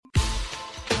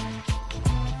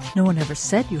No one ever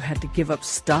said you had to give up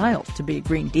style to be a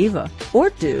green diva. Or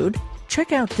dude,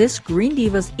 check out this Green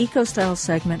Divas Eco Style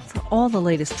segment for all the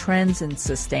latest trends in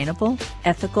sustainable,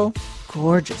 ethical,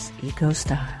 gorgeous eco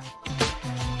style.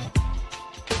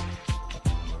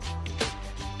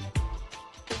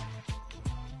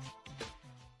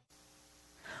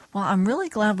 Well, I'm really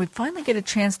glad we finally get a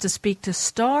chance to speak to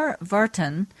Star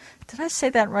Vartan. Did I say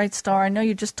that right, Star? I know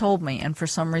you just told me, and for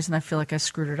some reason I feel like I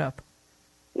screwed it up.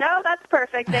 No, that's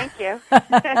perfect. Thank you.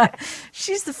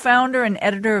 She's the founder and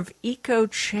editor of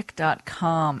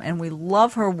EcoChick.com, and we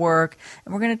love her work.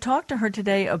 And we're going to talk to her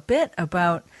today a bit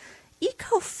about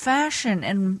eco-fashion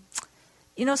and,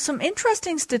 you know, some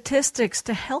interesting statistics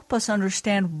to help us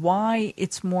understand why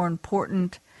it's more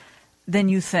important than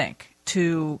you think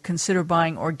to consider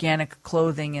buying organic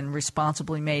clothing and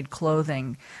responsibly made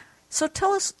clothing. So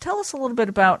tell us a little bit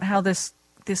about how this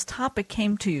topic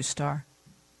came to you, Star.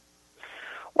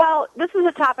 Well, this is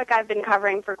a topic I've been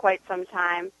covering for quite some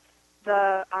time.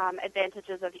 The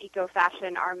advantages of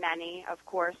eco-fashion are many, of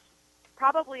course.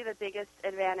 Probably the biggest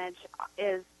advantage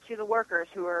is to the workers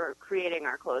who are creating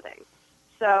our clothing.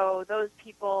 So those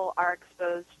people are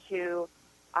exposed to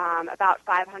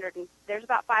there's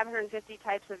about 550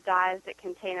 types of dyes that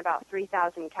contain about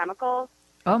 3,000 chemicals.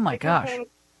 Oh my gosh. Contain,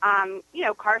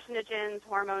 carcinogens,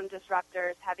 hormone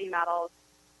disruptors, heavy metals,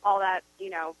 all that,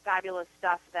 fabulous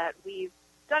stuff that we've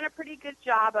done a pretty good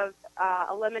job of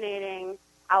eliminating,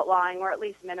 outlawing, or at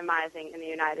least minimizing in the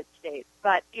United States.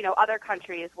 But, other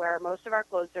countries where most of our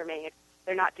clothes are made,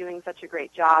 they're not doing such a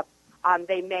great job.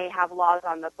 They may have laws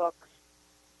on the books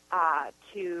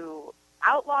to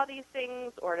outlaw these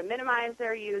things or to minimize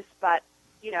their use, but,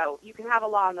 you can have a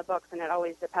law on the books, and it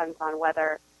always depends on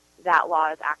whether that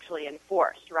law is actually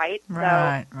enforced, right?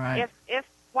 Right, so right. If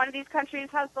one of these countries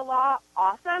has the law,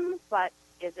 awesome, but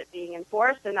is it being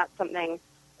enforced? And that's something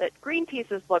that Greenpeace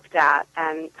has looked at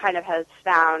and kind of has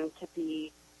found to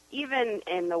be, even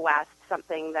in the West,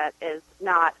 something that is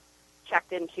not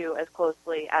checked into as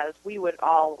closely as we would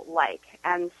all like.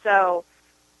 And so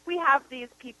we have these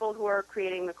people who are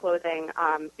creating the clothing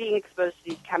being exposed to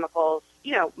these chemicals,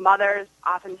 mothers,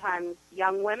 oftentimes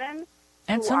young women.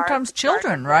 And sometimes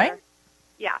children, right?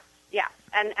 Yes.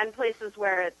 And places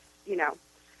where it's,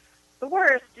 the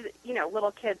worst,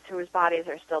 little kids whose bodies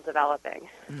are still developing.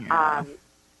 Yeah.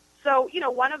 So,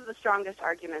 one of the strongest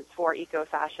arguments for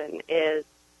eco-fashion is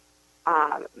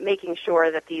making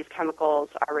sure that these chemicals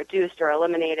are reduced or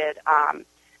eliminated.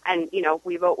 And,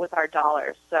 we vote with our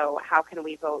dollars. So how can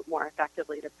we vote more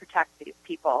effectively to protect these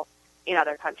people in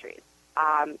other countries?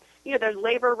 There's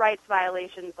labor rights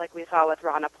violations like we saw with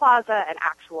Rana Plaza and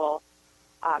actual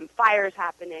fires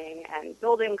happening and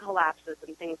building collapses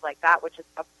and things like that, which is,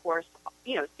 of course,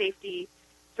 safety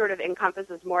sort of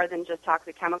encompasses more than just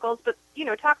toxic chemicals. But,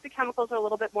 toxic chemicals are a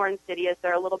little bit more insidious.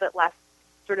 They're a little bit less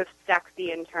sort of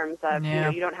sexy in terms of,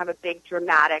 you don't have a big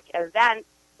dramatic event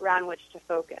around which to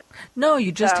focus. No,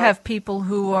 you just have people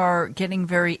who are getting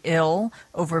very ill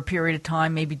over a period of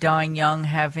time, maybe dying young,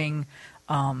 having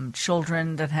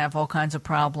children that have all kinds of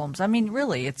problems. I mean,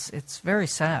 really, it's very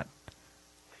sad.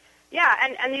 Yeah,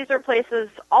 and these are places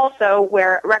also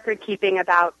where record keeping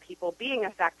about people being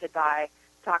affected by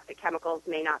toxic chemicals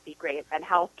may not be great, and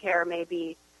health care may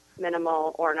be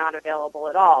minimal or not available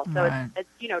at all. So right.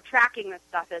 it's tracking this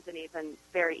stuff isn't even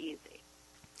very easy.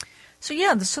 So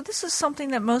so this is something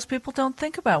that most people don't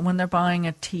think about when they're buying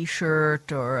a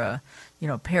T-shirt or a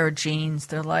pair of jeans.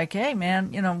 They're like, hey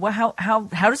man, how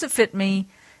does it fit me,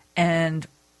 and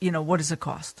what does it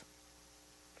cost?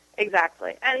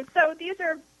 Exactly, and so these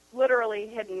are literally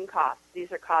hidden costs.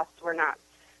 These are costs we're not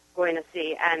going to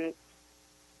see, and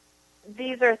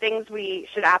these are things we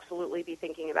should absolutely be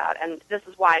thinking about. And this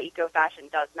is why eco-fashion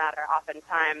does matter.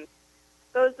 Oftentimes,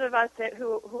 those of us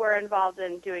who are involved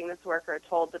in doing this work are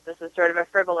told that this is sort of a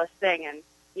frivolous thing, and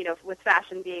with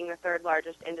fashion being the third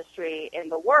largest industry in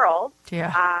the world,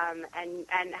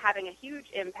 and having a huge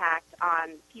impact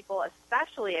on people,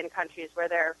 especially in countries where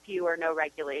there are few or no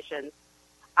regulations,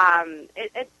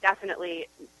 it's definitely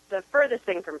the furthest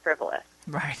thing from frivolous.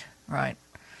 Right.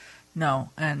 No,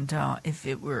 and if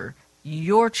it were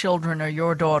your children or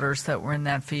your daughters that were in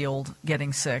that field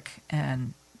getting sick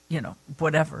and,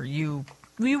 whatever, you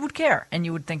would care, and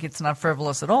you would think it's not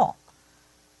frivolous at all.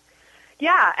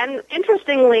 Yeah, and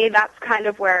interestingly, that's kind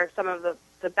of where some of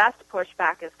the best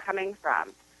pushback is coming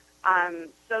from.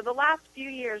 So the last few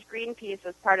years, Greenpeace,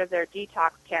 as part of their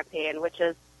detox campaign, which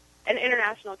is an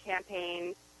international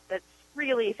campaign that's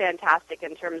really fantastic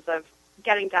in terms of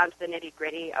getting down to the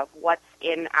nitty-gritty of what's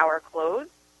in our clothes,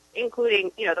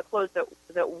 including, the clothes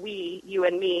that we, you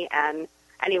and me, and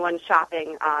anyone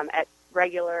shopping at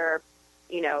regular,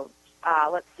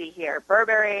 let's see here,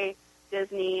 Burberry,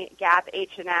 Disney, Gap,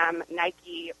 H&M,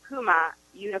 Nike, Puma,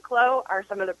 Uniqlo are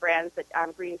some of the brands that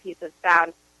Greenpeace has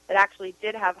found that actually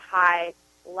did have high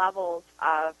levels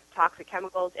of toxic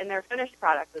chemicals in their finished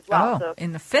products as well. Oh, so,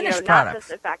 in the finished not products.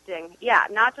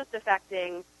 Not just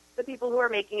affecting the people who are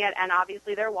making it and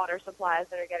obviously their water supplies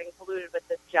that are getting polluted with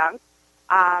this junk,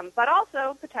 but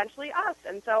also potentially us.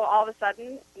 And so all of a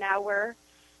sudden now we're,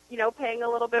 paying a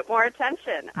little bit more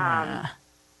attention.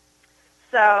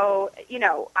 So,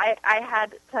 I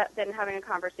had been having a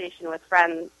conversation with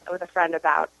a friend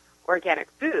about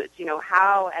organic foods.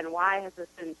 How and why has this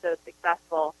been so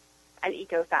successful and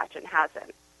eco-fashion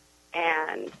hasn't?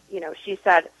 And, she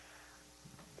said,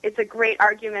 it's a great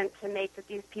argument to make that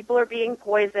these people are being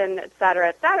poisoned, et cetera,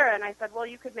 et cetera. And I said, well,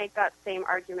 you could make that same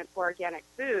argument for organic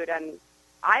food. And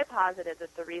I posited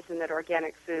that the reason that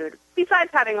organic food,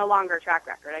 besides having a longer track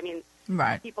record,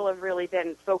 right. people have really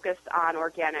been focused on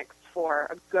organics for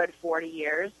a good 40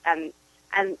 years. And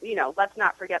let's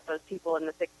not forget those people in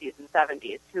the 60s and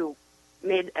 70s who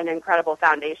made an incredible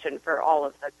foundation for all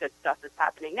of the good stuff that's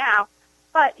happening now.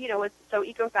 But, so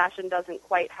eco-fashion doesn't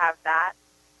quite have that.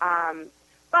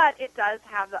 But it does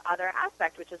have the other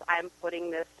aspect, which is I'm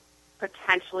putting this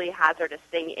potentially hazardous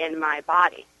thing in my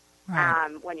body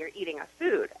when you're eating a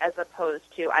food, as opposed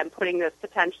to I'm putting this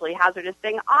potentially hazardous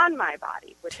thing on my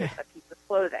body, which is a piece of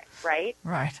clothing, right?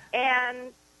 Right.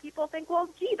 And people think, well,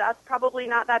 gee, that's probably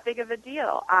not that big of a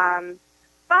deal.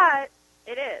 But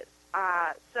it is.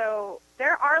 So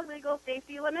there are legal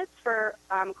safety limits for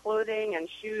clothing and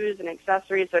shoes and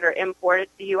accessories that are imported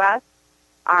to the U.S.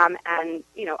 And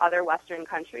other Western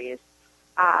countries,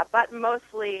 but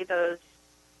mostly those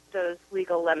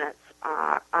legal limits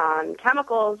on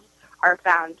chemicals are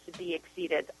found to be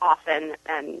exceeded often,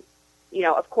 and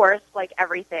of course, like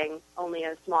everything, only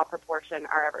a small proportion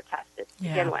are ever tested to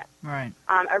begin with. Right.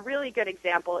 A really good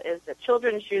example is that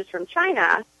children's shoes from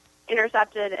China,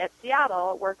 intercepted at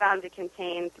Seattle, were found to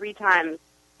contain 3 times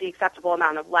the acceptable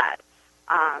amount of lead.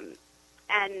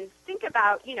 And think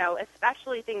about,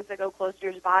 especially things that go close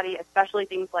to your body, especially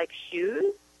things like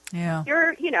shoes. Yeah.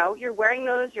 You're wearing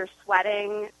those, you're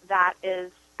sweating. That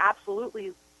is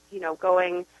absolutely,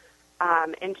 going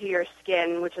into your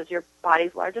skin, which is your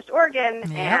body's largest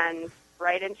organ, and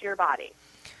right into your body.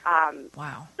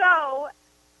 Wow. So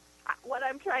what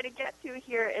I'm trying to get to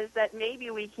here is that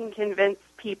maybe we can convince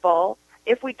people,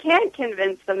 if we can't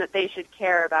convince them that they should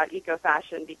care about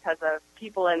eco-fashion because of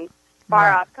people in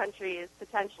far-off countries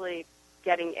potentially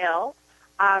getting ill,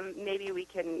 maybe we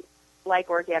can, like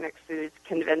organic foods,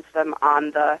 convince them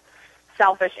on the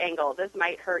selfish angle. This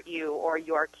might hurt you or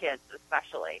your kids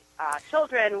especially.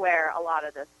 Children, where a lot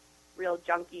of this real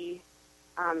junky,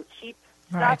 cheap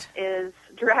stuff is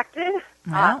directed,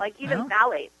 like even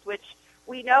phthalates, which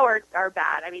we know are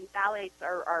bad. Phthalates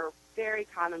are very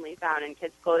commonly found in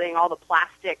kids' clothing, all the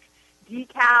plastic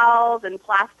decals and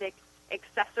plastic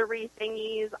accessory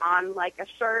thingies on like a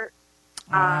shirt.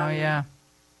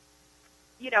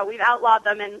 We've outlawed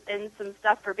them in some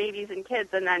stuff for babies and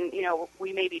kids, and then,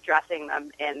 we may be dressing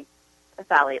them in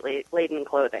phthalate-laden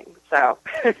clothing. So,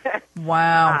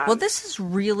 wow. Well, this is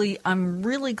I'm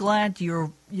really glad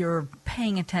you're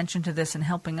paying attention to this and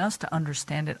helping us to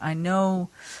understand it. I know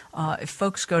if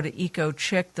folks go to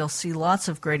EcoChick, they'll see lots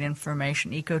of great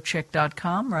information,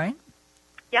 ecochick.com, right?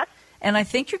 Yes. And I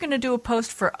think you're going to do a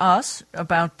post for us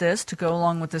about this to go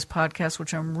along with this podcast,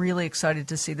 which I'm really excited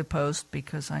to see the post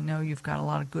because I know you've got a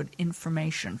lot of good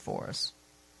information for us.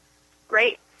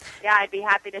 Great. Yeah, I'd be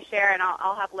happy to share, and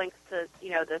I'll have links to,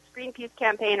 the Greenpeace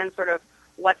campaign and sort of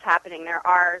what's happening. There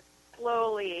are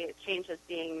slowly changes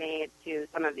being made to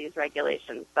some of these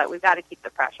regulations, but we've got to keep the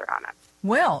pressure on it.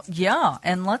 Well, yeah,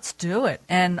 and let's do it.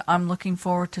 And I'm looking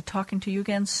forward to talking to you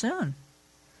again soon.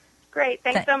 Great.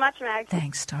 Thanks so much, Meg.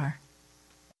 Thanks, Star.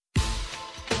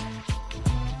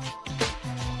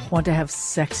 Want to have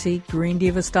sexy Green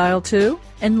Diva style too?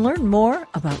 And learn more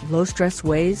about low-stress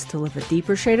ways to live a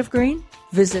deeper shade of green?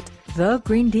 Visit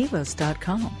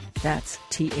thegreendivas.com. That's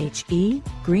THE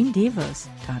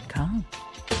greendivas.com.